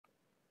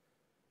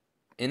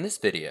In this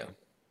video,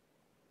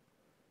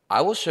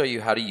 I will show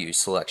you how to use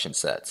selection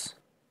sets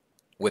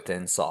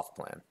within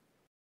SoftPlan.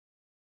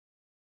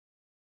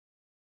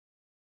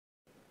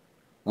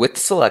 With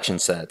selection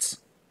sets,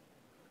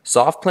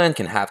 SoftPlan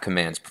can have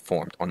commands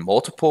performed on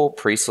multiple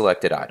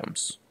pre-selected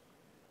items.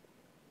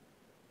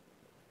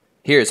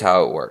 Here's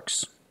how it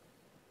works.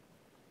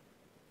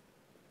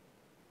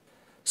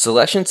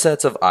 Selection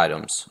sets of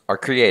items are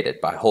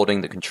created by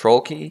holding the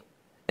Control key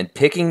and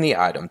picking the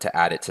item to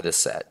add it to the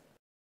set.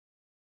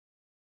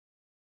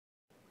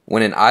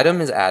 When an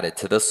item is added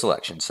to the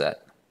selection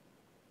set,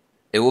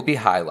 it will be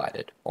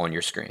highlighted on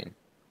your screen.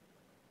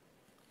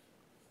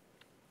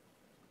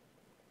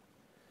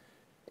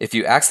 If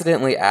you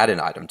accidentally add an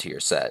item to your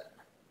set,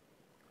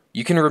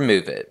 you can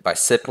remove it by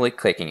simply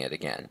clicking it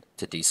again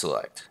to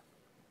deselect.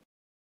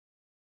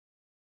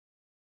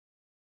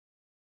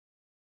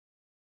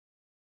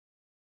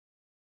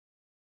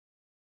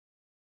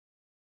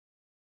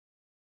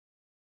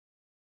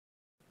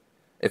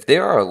 If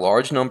there are a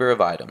large number of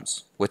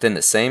items within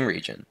the same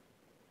region,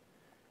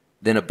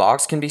 then a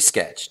box can be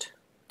sketched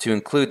to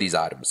include these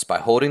items by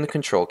holding the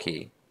Control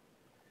key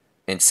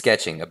and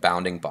sketching a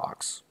bounding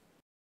box.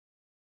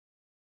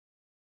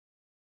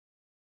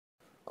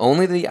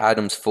 Only the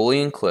items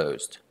fully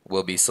enclosed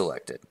will be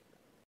selected.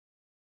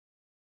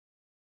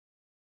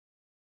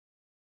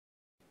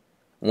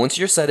 Once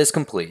your set is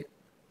complete,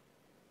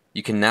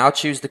 you can now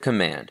choose the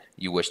command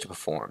you wish to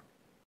perform.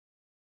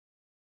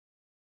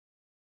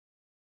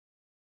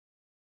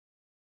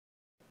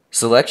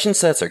 Selection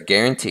sets are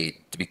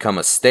guaranteed to become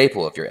a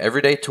staple of your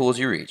everyday tools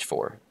you reach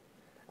for,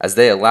 as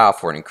they allow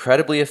for an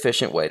incredibly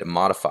efficient way to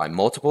modify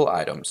multiple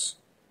items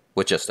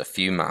with just a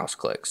few mouse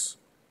clicks.